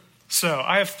So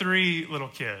I have 3 little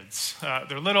kids.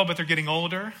 They're little, but they're getting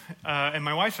older. And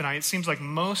my wife and I, it seems like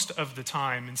most of the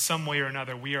time, in some way or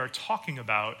another, we are talking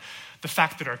about the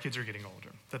fact that our kids are getting older,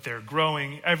 that they're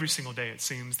growing every single day, it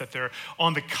seems, that they're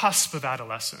on the cusp of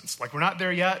adolescence. Like, we're not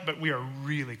there yet, but we are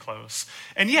really close.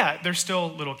 And yet, they're still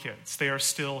little kids. They are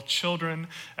still children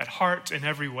at heart in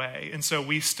every way. And so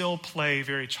we still play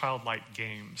very childlike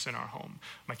games in our home.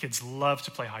 My kids love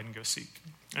to play hide and go seek.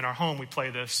 In our home, we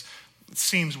play this, it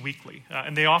seems, weekly.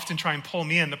 And they often try and pull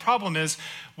me in. The problem is,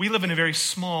 we live in a very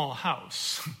small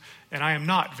house. And I am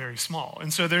not very small.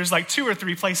 And so there's like 2 or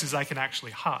 3 places I can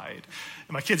actually hide.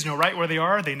 And my kids know right where they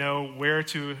are. They know where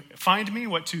to find me,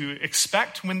 what to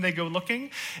expect when they go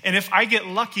looking. And if I get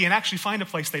lucky and actually find a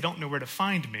place they don't know where to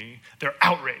find me, they're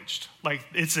outraged. Like,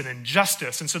 it's an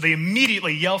injustice. And so they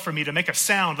immediately yell for me to make a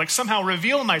sound, like somehow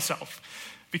reveal myself,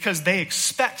 because they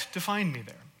expect to find me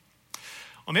there.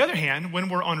 On the other hand, when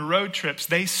we're on road trips,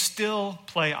 they still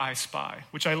play I Spy,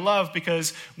 which I love,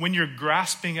 because when you're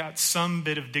grasping at some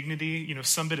bit of dignity,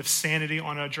 some bit of sanity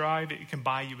on a drive, it can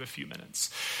buy you a few minutes.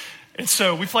 And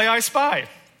so we play I Spy.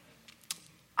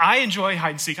 I enjoy hide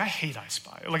and seek. I hate I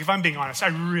Spy. Like, if I'm being honest, I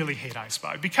really hate I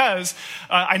Spy, because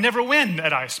I never win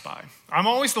at I Spy. I'm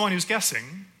always the one who's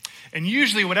guessing. And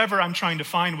usually whatever I'm trying to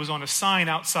find was on a sign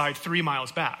outside 3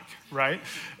 miles back, right?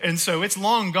 And so it's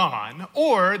long gone.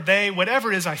 Or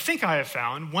whatever it is I think I have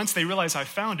found, once they realize I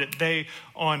found it, they,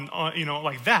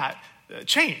 like that,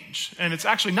 change. And it's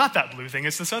actually not that blue thing,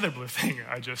 it's this other blue thing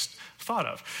I just thought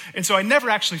of. And so I never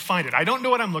actually find it. I don't know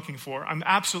what I'm looking for. I'm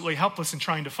absolutely helpless in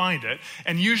trying to find it.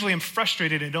 And usually I'm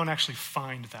frustrated and don't actually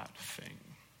find that thing.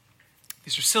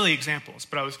 These are silly examples,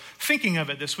 but I was thinking of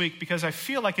it this week because I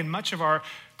feel like in much of our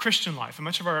Christian life, in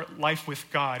much of our life with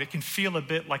God, it can feel a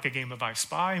bit like a game of I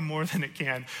Spy more than it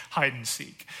can hide and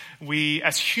seek. We,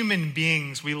 as human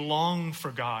beings, we long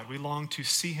for God. We long to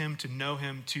see him, to know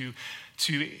him, to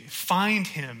find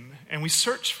him, and we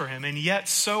search for him. And yet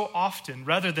so often,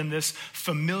 rather than this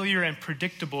familiar and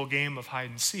predictable game of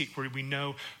hide and seek, where we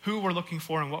know who we're looking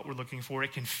for and what we're looking for,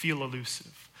 it can feel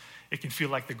elusive. It can feel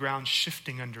like the ground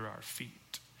shifting under our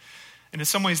feet. And in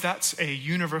some ways, that's a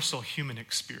universal human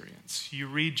experience. You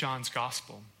read John's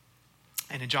gospel,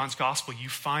 and in John's gospel, you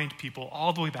find people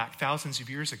all the way back thousands of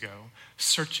years ago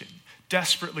searching,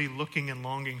 desperately looking and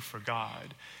longing for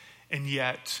God. And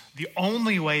yet, the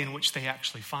only way in which they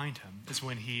actually find him is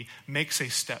when he makes a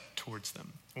step towards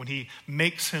them, when he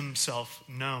makes himself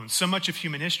known. So much of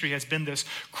human history has been this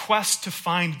quest to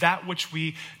find that which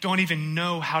we don't even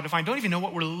know how to find, don't even know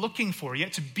what we're looking for.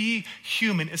 Yet to be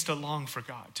human is to long for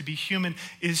God. To be human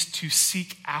is to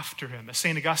seek after him. As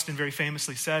St. Augustine very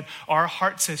famously said, our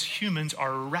hearts as humans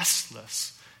are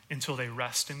restless until they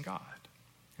rest in God,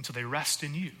 until they rest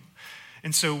in you.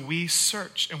 And so we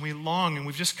search and we long, and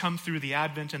we've just come through the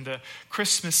Advent and the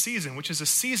Christmas season, which is a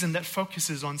season that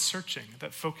focuses on searching,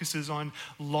 that focuses on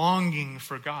longing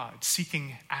for God,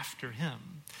 seeking after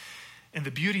him. And the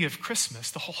beauty of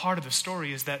Christmas, the whole heart of the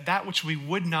story, is that which we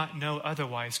would not know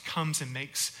otherwise comes and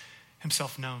makes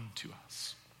himself known to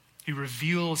us. He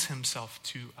reveals himself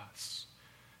to us,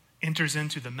 enters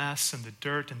into the mess and the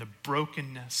dirt and the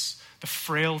brokenness, the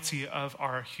frailty of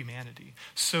our humanity,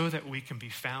 so that we can be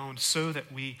found, so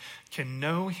that we can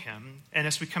know him. And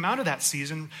as we come out of that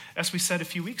season, as we said a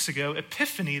few weeks ago,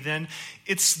 Epiphany, then,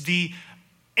 it's the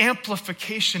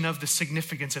amplification of the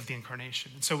significance of the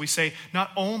incarnation. And so we say, not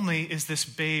only is this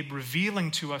babe revealing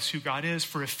to us who God is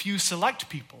for a few select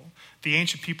people, the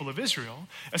ancient people of Israel,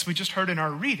 as we just heard in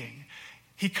our reading,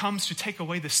 he comes to take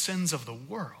away the sins of the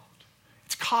world.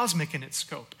 It's cosmic in its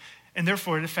scope. And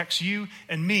therefore, it affects you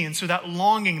and me. And so that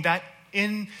longing, that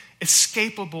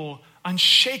inescapable,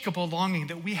 unshakable longing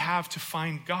that we have to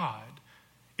find God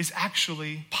is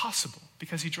actually possible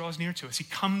because he draws near to us. He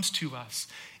comes to us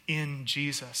in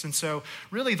Jesus. And so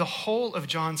really the whole of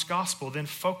John's gospel then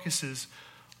focuses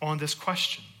on this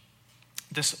question,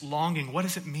 this longing. What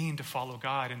does it mean to follow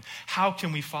God? And how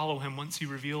can we follow him once he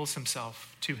reveals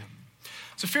himself to him?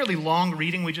 It's a fairly long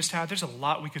reading we just had. There's a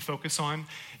lot we could focus on.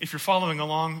 If you're following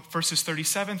along, verses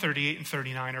 37, 38, and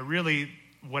 39 are really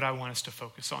what I want us to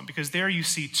focus on, because there you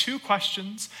see 2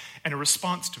 questions and a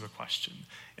response to a question.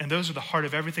 And those are the heart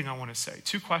of everything I want to say.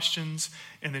 2 questions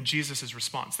and then Jesus'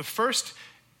 response. The first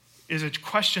is a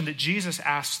question that Jesus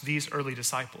asks these early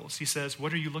disciples. He says,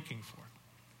 what are you looking for?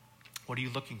 What are you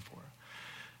looking for?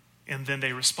 And then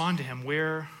they respond to him,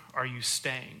 where are you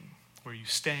staying? Where are you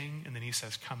staying? And then he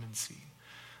says, come and see.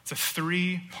 It's a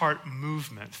 3-part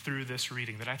movement through this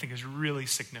reading that I think is really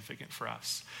significant for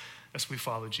us as we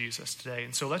follow Jesus today.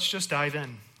 And so let's just dive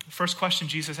in. The first question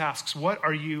Jesus asks, what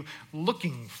are you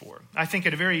looking for? I think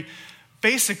at a very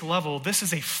basic level, this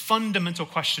is a fundamental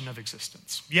question of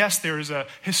existence. Yes, there is a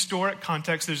historic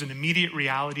context, there's an immediate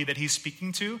reality that he's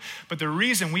speaking to, but the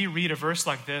reason we read a verse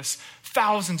like this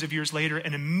thousands of years later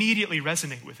and immediately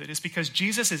resonate with it is because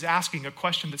Jesus is asking a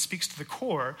question that speaks to the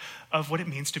core of what it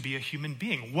means to be a human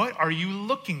being. What are you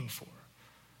looking for?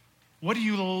 What do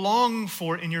you long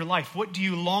for in your life? What do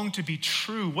you long to be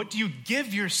true? What do you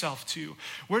give yourself to?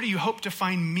 Where do you hope to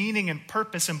find meaning and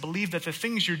purpose and believe that the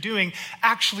things you're doing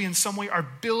actually in some way are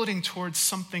building towards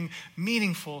something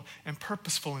meaningful and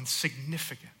purposeful and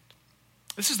significant?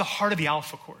 This is the heart of the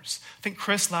Alpha Course. I think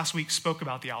Chris last week spoke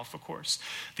about the Alpha Course.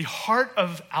 The heart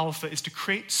of Alpha is to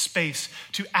create space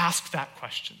to ask that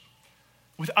question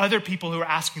with other people who are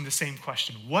asking the same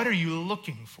question. What are you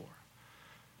looking for?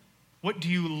 What do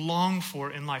you long for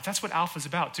in life? That's what Alpha is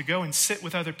about, to go and sit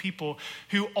with other people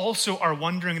who also are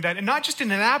wondering that, and not just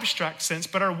in an abstract sense,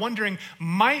 but are wondering,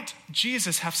 might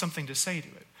Jesus have something to say to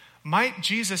it? Might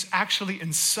Jesus actually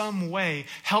in some way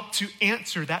help to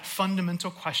answer that fundamental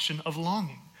question of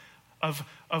longing, of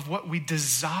what we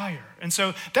desire? And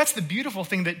so that's the beautiful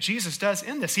thing that Jesus does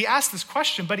in this. He asks this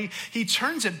question, but he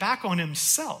turns it back on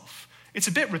himself. It's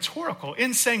a bit rhetorical.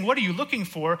 In saying, what are you looking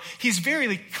for? He's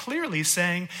very clearly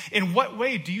saying, in what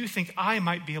way do you think I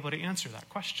might be able to answer that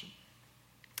question?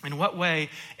 In what way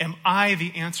am I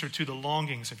the answer to the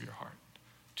longings of your heart,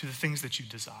 to the things that you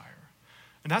desire?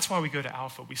 And that's why we go to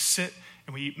Alpha. We sit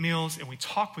and we eat meals and we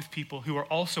talk with people who are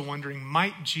also wondering,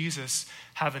 might Jesus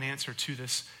have an answer to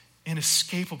this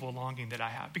inescapable longing that I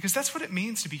have? Because that's what it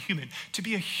means to be human. To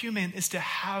be a human is to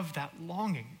have that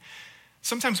longing.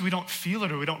 Sometimes we don't feel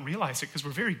it or we don't realize it because we're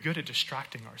very good at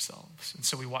distracting ourselves. And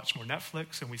so we watch more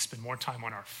Netflix and we spend more time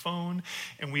on our phone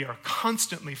and we are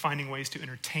constantly finding ways to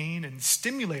entertain and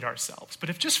stimulate ourselves.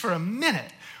 But if just for a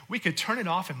minute we could turn it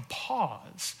off and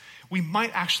pause, we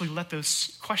might actually let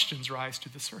those questions rise to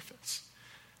the surface.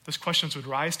 Those questions would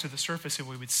rise to the surface and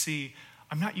we would see,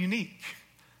 I'm not unique.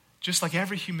 Just like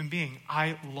every human being,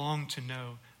 I long to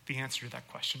know the answer to that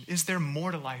question. Is there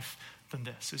more to life than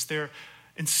this? Is there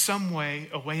in some way,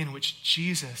 a way in which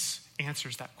Jesus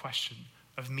answers that question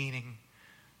of meaning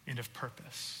and of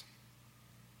purpose?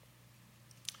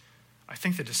 I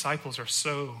think the disciples are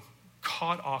so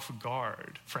caught off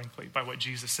guard, frankly, by what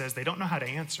Jesus says. They don't know how to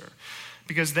answer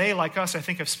because they, like us, I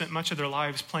think, have spent much of their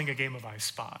lives playing a game of I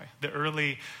Spy. The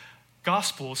early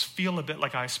Gospels feel a bit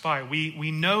like I Spy.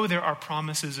 We know there are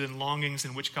promises and longings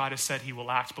in which God has said he will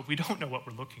act, but we don't know what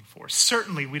we're looking for.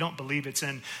 Certainly, we don't believe it's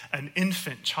in an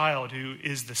infant child who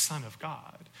is the Son of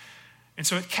God. And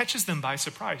so it catches them by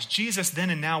surprise. Jesus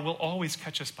then and now will always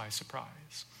catch us by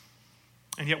surprise.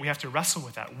 And yet we have to wrestle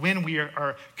with that. When we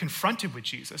are confronted with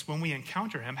Jesus, when we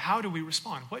encounter him, how do we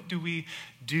respond? What do we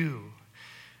do?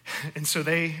 And so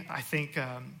they, I think,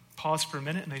 pause for a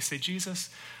minute and they say,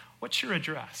 Jesus, what's your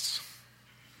address?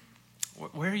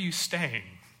 Where are you staying?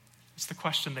 It's the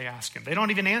question they ask him. They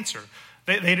don't even answer.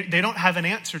 They don't have an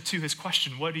answer to his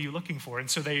question, what are you looking for? And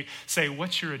so they say,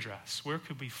 what's your address? Where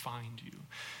could we find you?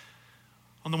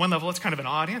 On the one level, it's kind of an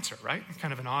odd answer, right?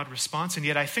 Kind of an odd response. And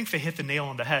yet I think they hit the nail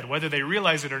on the head. Whether they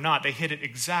realize it or not, they hit it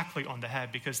exactly on the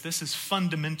head because this is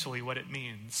fundamentally what it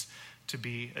means to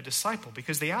be a disciple.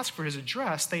 Because they ask for his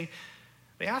address, they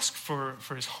ask for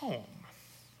his home.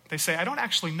 They say, I don't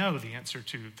actually know the answer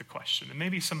to the question. And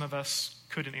maybe some of us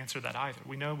couldn't answer that either.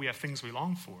 We know we have things we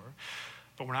long for,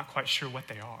 but we're not quite sure what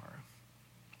they are.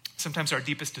 Sometimes our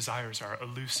deepest desires are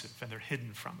elusive and they're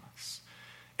hidden from us.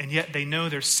 And yet they know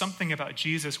there's something about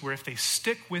Jesus where if they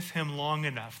stick with him long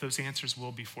enough, those answers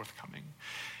will be forthcoming.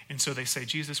 And so they say,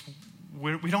 Jesus,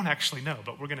 we don't actually know,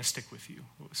 but we're going to stick with you.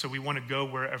 So we want to go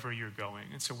wherever you're going.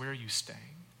 And so where are you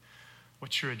staying?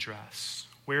 What's your address?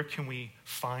 Where can we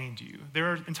find you?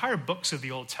 There are entire books of the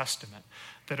Old Testament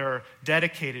that are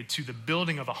dedicated to the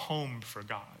building of a home for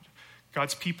God.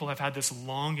 God's people have had this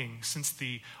longing since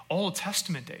the Old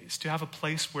Testament days to have a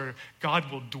place where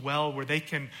God will dwell, where they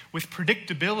can, with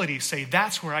predictability, say,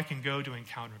 that's where I can go to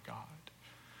encounter God.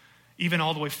 Even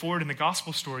all the way forward in the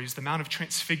gospel stories, the Mount of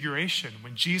Transfiguration,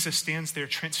 when Jesus stands there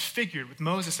transfigured with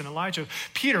Moses and Elijah,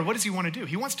 Peter, what does he want to do?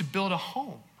 He wants to build a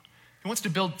home. He wants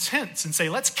to build tents and say,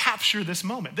 let's capture this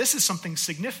moment. This is something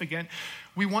significant.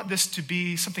 We want this to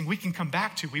be something we can come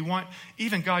back to. We want,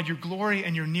 even God, your glory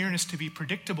and your nearness to be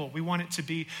predictable. We want it to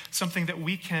be something that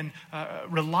we can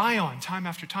rely on time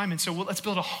after time. And so let's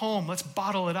build a home. Let's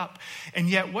bottle it up. And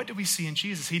yet, what do we see in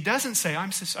Jesus? He doesn't say,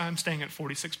 I'm staying at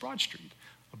 46 Broad Street.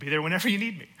 I'll be there whenever you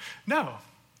need me. No.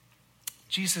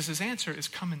 Jesus' answer is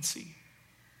come and see.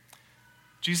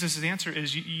 Jesus' answer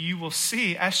is, you will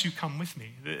see as you come with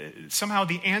me. Somehow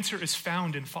the answer is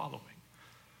found in following.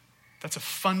 That's a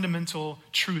fundamental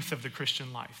truth of the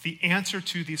Christian life. The answer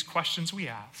to these questions we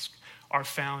ask are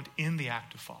found in the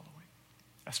act of following.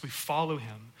 As we follow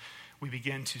him, we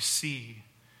begin to see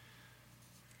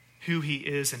who he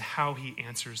is and how he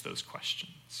answers those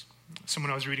questions.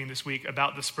 Someone I was reading this week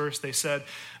about this verse, they said,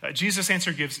 Jesus'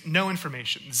 answer gives no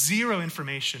information, zero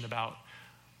information about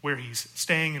where he's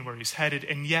staying and where he's headed,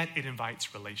 and yet it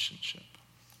invites relationship,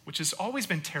 which has always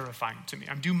been terrifying to me.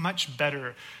 I do much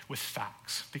better with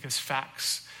facts because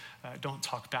facts don't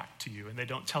talk back to you and they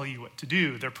don't tell you what to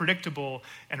do. They're predictable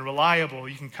and reliable.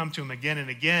 You can come to them again and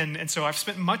again. And so I've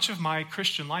spent much of my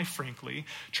Christian life, frankly,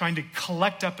 trying to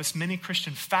collect up as many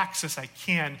Christian facts as I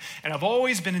can. And I've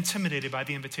always been intimidated by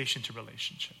the invitation to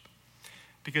relationship,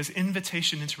 because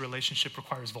invitation into relationship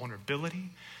requires vulnerability.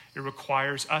 It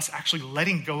requires us actually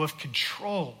letting go of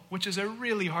control, which is a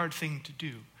really hard thing to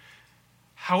do.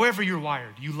 However you're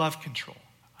wired, you love control.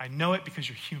 I know it because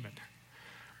you're human.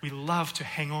 We love to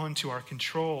hang on to our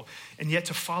control, and yet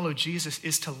to follow Jesus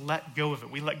is to let go of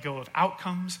it. We let go of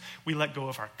outcomes. We let go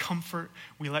of our comfort.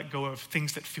 We let go of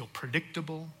things that feel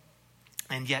predictable.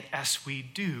 And yet, as we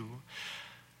do,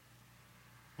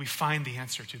 we find the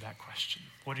answer to that question.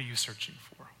 What are you searching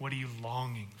for? What are you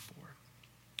longing for?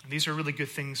 And these are really good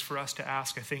things for us to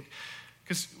ask, I think,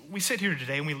 because we sit here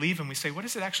today and we leave and we say, what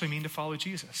does it actually mean to follow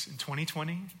Jesus in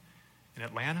 2020, in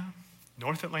Atlanta,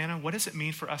 North Atlanta? What does it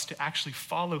mean for us to actually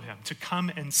follow him, to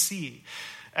come and see,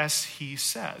 as he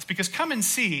says? Because come and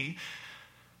see,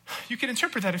 you can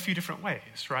interpret that a few different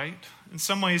ways, right? In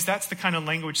some ways, that's the kind of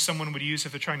language someone would use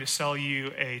if they're trying to sell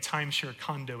you a timeshare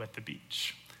condo at the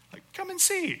beach. Like, come and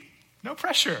see, no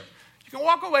pressure. You can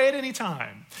walk away at any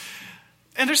time.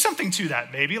 And there's something to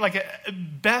that, maybe. Like,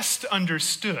 best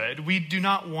understood, we do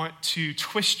not want to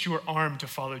twist your arm to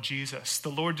follow Jesus. The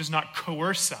Lord does not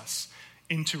coerce us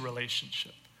into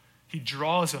relationship. He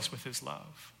draws us with his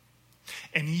love.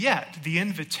 And yet, the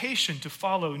invitation to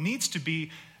follow needs to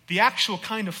be the actual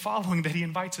kind of following that he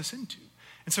invites us into.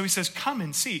 And so he says, come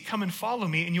and see, come and follow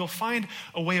me, and you'll find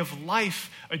a way of life,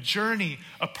 a journey,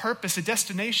 a purpose, a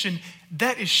destination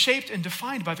that is shaped and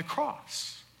defined by the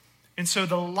cross. And so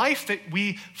the life that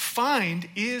we find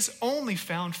is only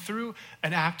found through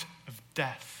an act of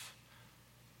death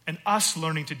and us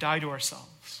learning to die to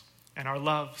ourselves and our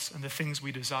loves and the things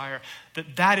we desire,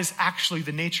 that is actually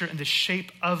the nature and the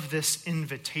shape of this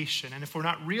invitation. And if we're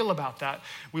not real about that,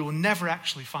 we will never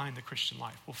actually find the Christian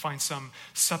life. We'll find some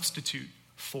substitute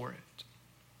for it.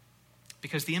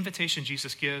 Because the invitation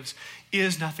Jesus gives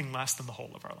is nothing less than the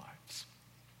whole of our lives.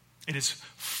 It is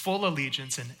full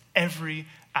allegiance in every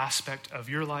aspect of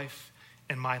your life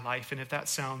and my life. And if that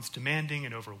sounds demanding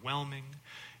and overwhelming,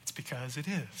 it's because it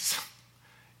is.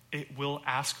 It will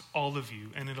ask all of you,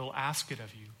 and it'll ask it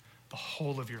of you, the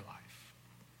whole of your life.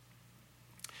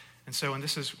 And so, and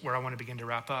this is where I want to begin to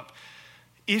wrap up.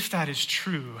 If that is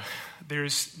true,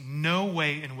 there's no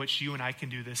way in which you and I can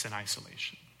do this in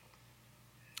isolation.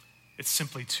 It's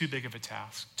simply too big of a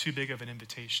task, too big of an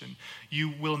invitation.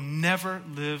 You will never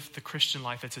live the Christian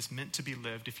life as it's meant to be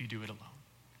lived if you do it alone.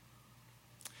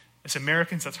 As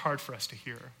Americans, that's hard for us to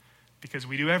hear because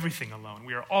we do everything alone.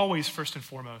 We are always, first and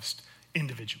foremost,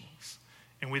 individuals.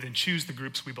 And we then choose the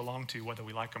groups we belong to, whether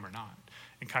we like them or not,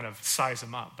 and kind of size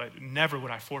them up. But never would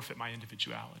I forfeit my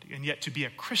individuality. And yet to be a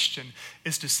Christian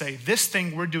is to say, this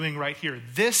thing we're doing right here,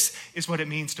 this is what it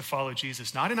means to follow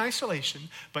Jesus, not in isolation,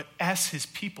 but as his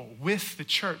people, with the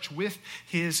church, with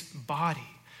his body.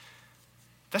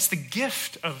 That's the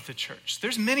gift of the church.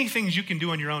 There's many things you can do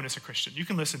on your own as a Christian. You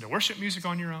can listen to worship music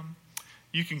on your own.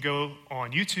 You can go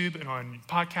on YouTube and on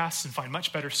podcasts and find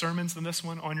much better sermons than this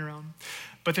one on your own.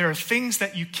 But there are things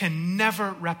that you can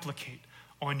never replicate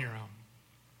on your own.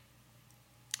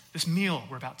 This meal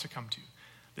we're about to come to,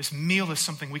 this meal is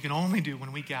something we can only do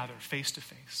when we gather face to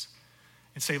face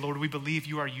and say, Lord, we believe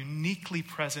you are uniquely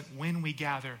present when we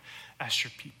gather as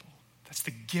your people. That's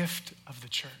the gift of the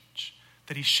church,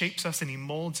 that he shapes us and he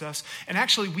molds us. And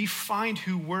actually, we find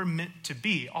who we're meant to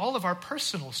be. All of our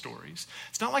personal stories,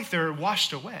 it's not like they're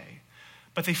washed away,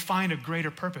 but they find a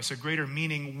greater purpose, a greater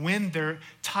meaning when they're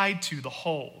tied to the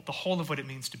whole of what it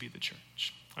means to be the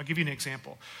church. I'll give you an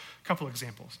example, a couple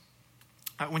examples.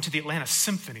 I went to the Atlanta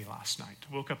Symphony last night.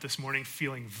 Woke up this morning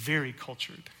feeling very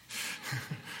cultured.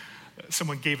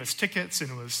 Someone gave us tickets and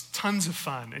it was tons of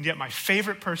fun. And yet my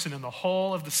favorite person in the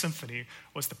whole of the symphony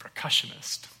was the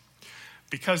percussionist.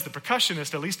 Because the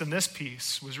percussionist, at least in this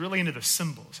piece, was really into the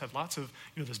cymbals. Had lots of,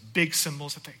 those big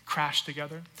cymbals that they crash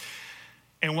together.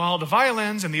 And while the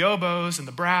violins and the oboes and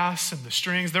the brass and the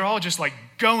strings, they're all just like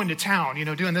going to town,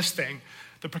 doing this thing.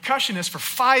 The percussionist for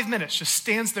 5 minutes just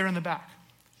stands there in the back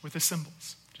with the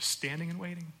cymbals, just standing and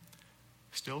waiting.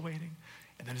 still waiting.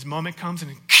 And then his moment comes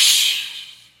and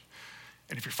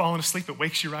if you're falling asleep, it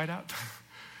wakes you right up.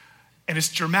 And it's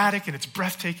dramatic and it's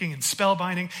breathtaking and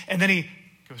spellbinding. And then he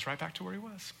goes right back to where he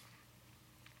was.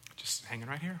 Just hanging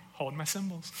right here, holding my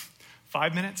cymbals.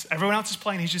 5 minutes, everyone else is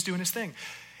playing, he's just doing his thing.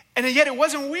 And yet it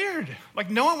wasn't weird. Like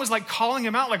no one was like calling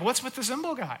him out, like what's with the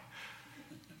cymbal guy?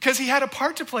 Because he had a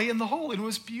part to play in the whole, and it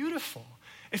was beautiful.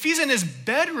 If he's in his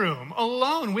bedroom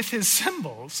alone with his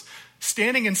cymbals,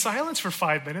 standing in silence for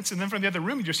 5 minutes, and then from the other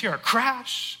room you just hear a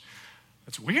crash,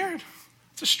 that's weird.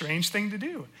 It's a strange thing to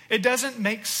do. It doesn't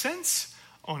make sense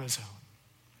on its own.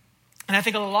 And I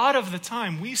think a lot of the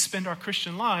time we spend our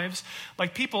Christian lives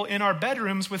like people in our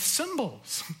bedrooms with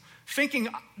cymbals, thinking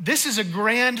this is a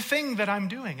grand thing that I'm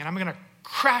doing, and I'm going to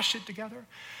crash it together,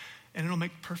 and it'll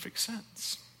make perfect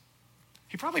sense.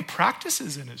 He probably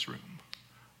practices in his room.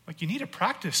 Like you need to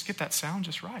practice to get that sound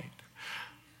just right.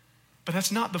 But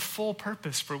that's not the full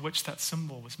purpose for which that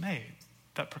cymbal was made,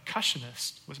 that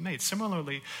percussionist was made.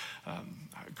 Similarly,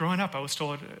 growing up, I was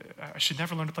told I should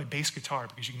never learn to play bass guitar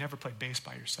because you can never play bass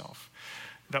by yourself.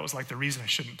 That was like the reason I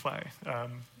shouldn't play.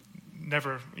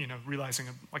 Never, realizing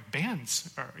like bands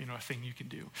are, a thing you can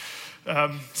do.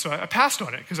 So I passed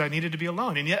on it because I needed to be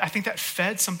alone. And yet I think that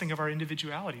fed something of our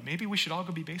individuality. Maybe we should all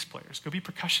go be bass players, go be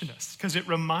percussionists, because it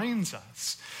reminds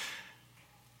us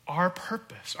our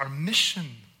purpose, our mission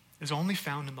is only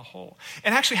found in the whole.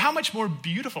 And actually how much more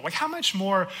beautiful, like how much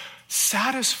more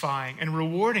satisfying and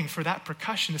rewarding for that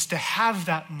percussionist to have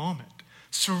that moment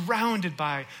surrounded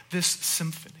by this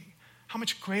symphony. How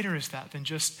much greater is that than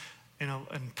just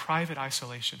in private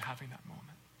isolation having that moment?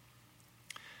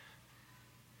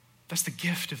 That's the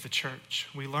gift of the church.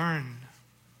 We learn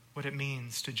what it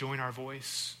means to join our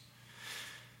voice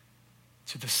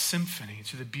to the symphony,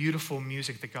 to the beautiful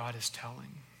music that God is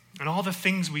telling. And all the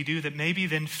things we do that maybe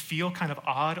then feel kind of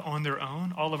odd on their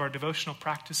own, all of our devotional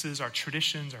practices, our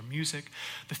traditions, our music,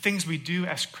 the things we do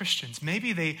as Christians,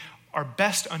 maybe they are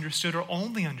best understood or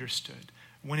only understood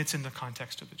when it's in the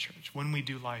context of the church, when we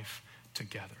do life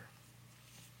together.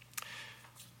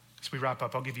 As we wrap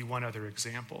up, I'll give you one other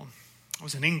example. I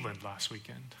was in England last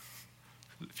weekend.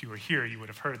 If you were here, you would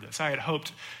have heard this. I had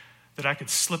hoped that I could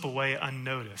slip away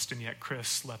unnoticed, and yet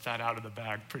Chris let that out of the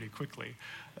bag pretty quickly.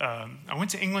 I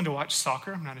went to England to watch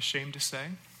soccer, I'm not ashamed to say.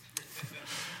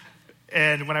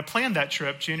 And when I planned that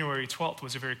trip, January 12th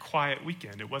was a very quiet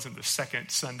weekend. It wasn't the second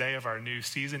Sunday of our new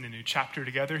season, a new chapter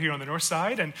together here on the north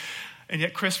side. And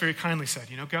yet Chris very kindly said,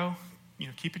 go,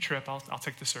 keep your trip, I'll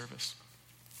take the service.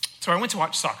 So I went to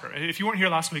watch soccer. If you weren't here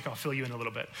last week, I'll fill you in a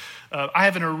little bit. I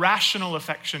have an irrational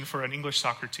affection for an English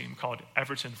soccer team called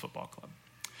Everton Football Club.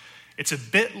 It's a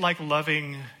bit like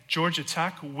loving Georgia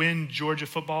Tech when Georgia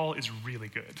football is really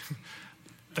good.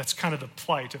 That's kind of the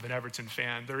plight of an Everton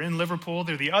fan. They're in Liverpool.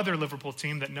 They're the other Liverpool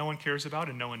team that no one cares about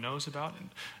and no one knows about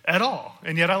at all.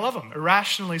 And yet I love them,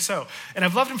 irrationally so. And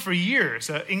I've loved them for years.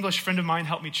 An English friend of mine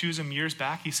helped me choose them years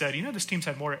back. He said, this team's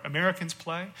had more Americans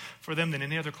play for them than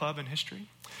any other club in history.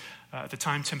 At the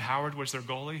time, Tim Howard was their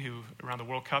goalie, who around the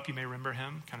World Cup, you may remember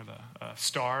him, kind of a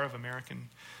star of American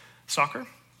soccer.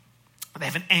 They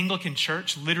have an Anglican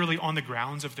church literally on the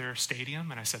grounds of their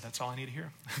stadium. And I said, that's all I need to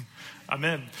hear. I'm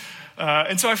in.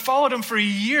 And so I followed them for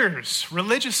years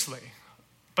religiously,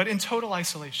 but in total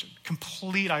isolation,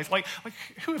 complete isolation. Like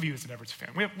who of you is an Everton fan?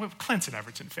 We have Clint's an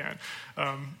Everton fan,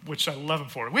 which I love him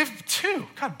for. We have two.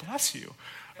 God bless you.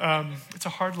 It's a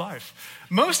hard life.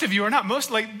 Most of you are not.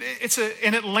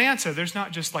 In Atlanta, there's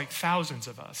not just like thousands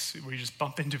of us where you just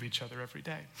bump into each other every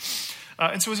day.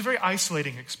 And so it was a very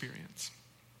isolating experience.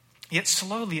 Yet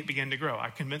slowly it began to grow.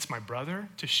 I convinced my brother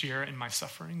to share in my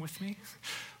suffering with me.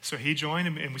 So he joined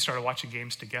and we started watching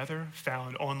games together,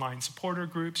 found online supporter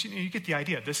groups. You get the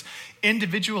idea. This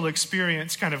individual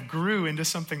experience kind of grew into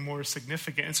something more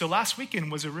significant. And so last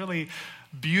weekend was a really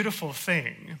beautiful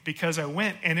thing because I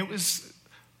went and it was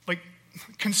like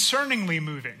concerningly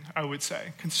moving, I would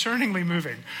say. Concerningly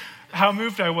moving. How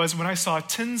moved I was when I saw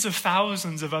tens of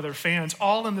thousands of other fans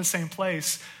all in the same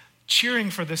place cheering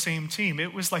for the same team.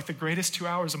 It was like the greatest 2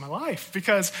 hours of my life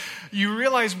because you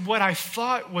realize what I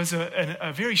thought was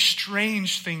a very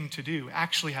strange thing to do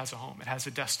actually has a home. It has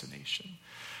a destination.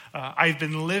 I've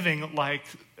been living like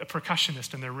a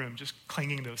percussionist in their room, just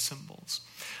clanging those cymbals.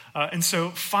 And so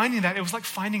finding that, it was like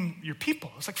finding your people.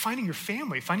 It was like finding your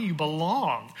family, finding you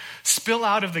belong. Spill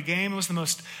out of the game. It was the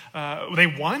most, they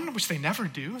won, which they never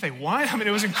do. They won. I mean,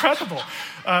 it was incredible.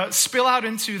 Spill out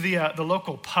into the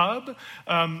local pub.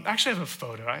 Actually, I have a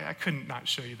photo. I couldn't not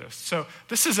show you this. So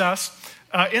this is us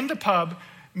in the pub,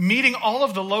 meeting all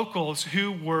of the locals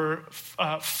who were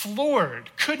floored,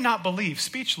 could not believe,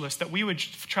 speechless, that we would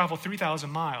travel 3,000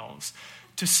 miles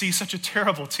to see such a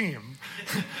terrible team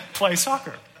play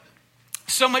soccer.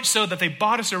 So much so that they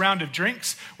bought us a round of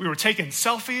drinks. We were taking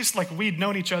selfies like we'd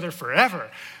known each other forever.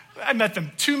 I met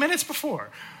them 2 minutes before.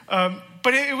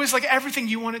 But it was like everything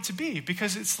you want it to be,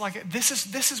 because it's like, this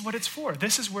is what it's for.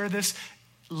 This is where this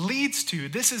leads to.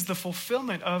 This is the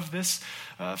fulfillment of this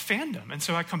fandom. And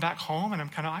so I come back home and I'm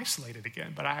kind of isolated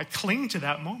again, but I cling to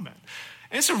that moment.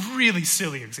 And it's a really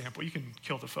silly example. You can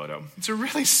kill the photo. It's a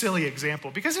really silly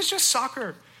example because it's just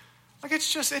soccer. Like it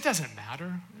doesn't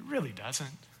matter. It really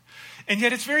doesn't. And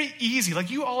yet it's very easy.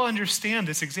 Like you all understand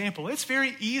this example. It's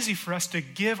very easy for us to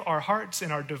give our hearts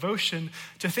and our devotion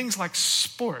to things like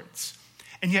sports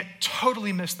and yet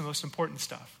totally miss the most important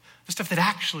stuff, the stuff that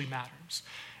actually matters.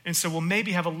 And so we'll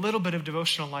maybe have a little bit of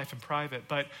devotional life in private,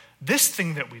 but this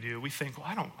thing that we do, we think, well,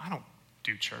 I don't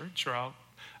do church, or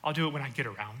I'll do it when I get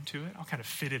around to it. I'll kind of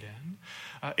fit it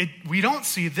in. We don't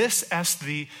see this as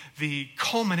the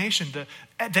culmination,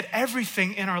 that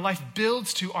everything in our life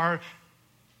builds to our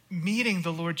meeting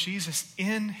the Lord Jesus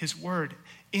in his word,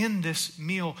 in this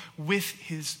meal with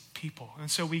his people.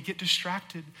 And so we get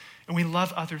distracted and we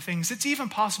love other things. It's even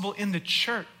possible in the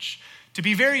church to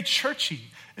be very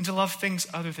churchy and to love things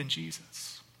other than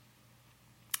Jesus.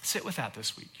 Sit with that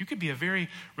this week. You could be a very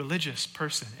religious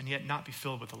person and yet not be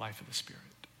filled with the life of the Spirit.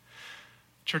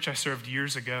 Church I served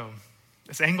years ago,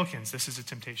 as Anglicans, this is a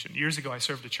temptation. Years ago, I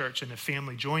served a church and a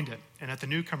family joined it. And at the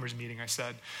newcomers meeting, I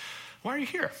said, "Why are you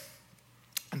here?"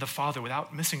 And the father,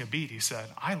 without missing a beat, he said,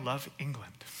 "I love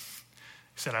England."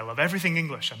 He said, "I love everything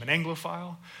English. I'm an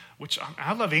Anglophile," which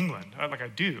I love England. I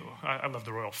do. I love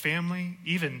the royal family,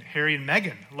 even Harry and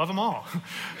Meghan. I love them all.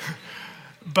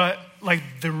 But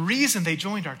the reason they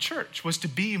joined our church was to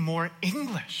be more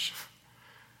English.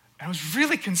 And I was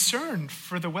really concerned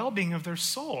for the well-being of their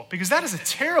soul, because that is a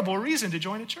terrible reason to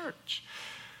join a church.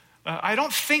 I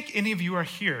don't think any of you are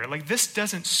here. This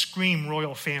doesn't scream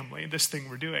royal family, this thing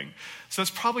we're doing. So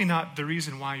it's probably not the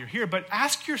reason why you're here. But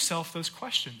ask yourself those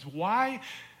questions. Why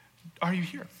are you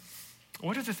here?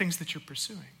 What are the things that you're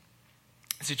pursuing?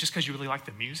 Is it just because you really like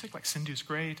the music? Like Sindhu's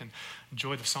great and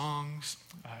enjoy the songs.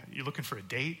 You're looking for a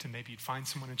date and maybe you'd find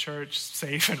someone in church,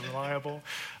 safe and reliable.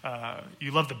 You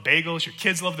love the bagels. Your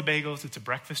kids love the bagels. It's a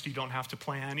breakfast you don't have to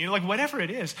plan. Whatever it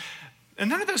is. And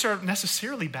none of those are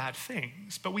necessarily bad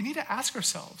things, but we need to ask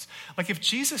ourselves, if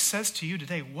Jesus says to you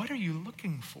today, what are you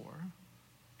looking for?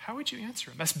 How would you answer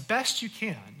him? As best you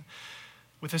can,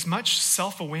 with as much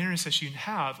self-awareness as you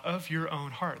have of your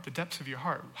own heart, the depths of your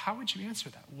heart, how would you answer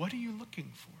that? What are you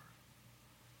looking for?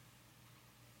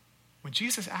 When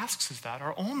Jesus asks us that,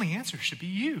 our only answer should be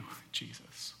you,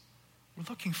 Jesus. We're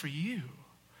looking for you.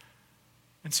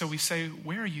 And so we say,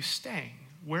 where are you staying?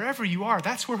 Wherever you are,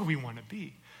 that's where we want to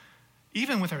be.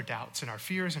 Even with our doubts and our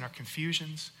fears and our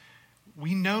confusions,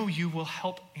 we know you will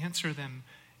help answer them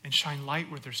and shine light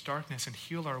where there's darkness and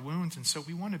heal our wounds. And so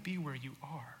we want to be where you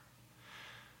are.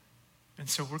 And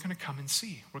so we're going to come and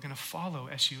see. We're going to follow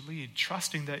as you lead,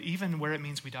 trusting that even where it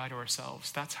means we die to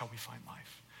ourselves, that's how we find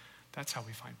life. That's how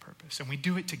we find purpose. And we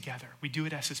do it together. We do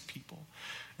it as his people.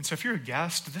 And so if you're a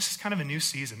guest, this is kind of a new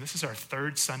season. This is our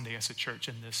third Sunday as a church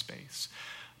in this space.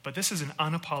 But this is an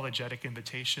unapologetic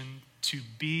invitation to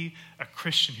be a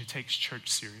Christian who takes church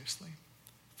seriously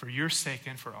for your sake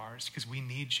and for ours, because we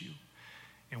need you.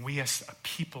 And we as a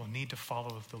people need to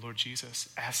follow the Lord Jesus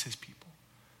as his people,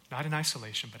 not in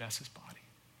isolation, but as his body.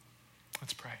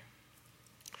 Let's pray.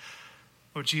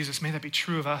 Lord Jesus, may that be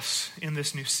true of us in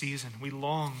this new season. We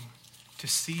long to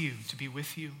see you, to be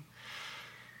with you.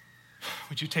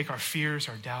 Would you take our fears,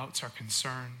 our doubts, our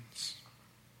concerns?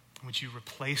 Would you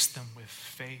replace them with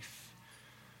faith,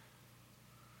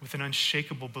 with an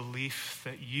unshakable belief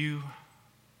that you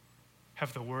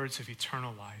have the words of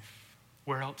eternal life?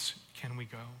 Where else can we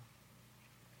go?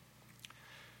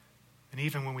 And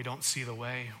even when we don't see the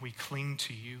way, we cling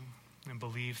to you and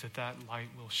believe that that light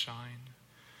will shine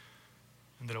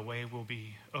and that a way will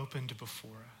be opened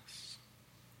before us.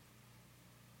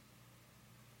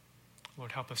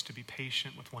 Lord, help us to be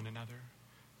patient with one another,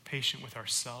 patient with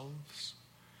ourselves,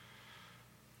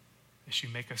 as you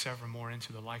make us ever more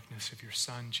into the likeness of your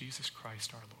Son, Jesus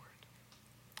Christ our Lord.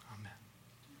 Amen.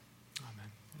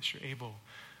 Amen. As you're able,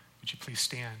 would you please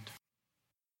stand?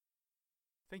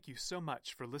 Thank you so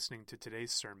much for listening to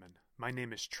today's sermon. My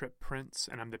name is Tripp Prince,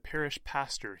 and I'm the parish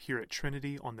pastor here at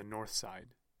Trinity on the North Side.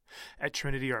 At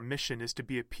Trinity, our mission is to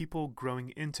be a people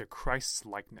growing into Christ's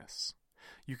likeness.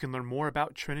 You can learn more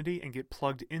about Trinity and get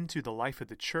plugged into the life of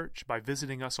the church by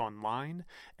visiting us online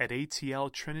at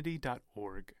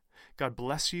atltrinity.org. God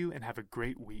bless you and have a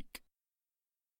great week.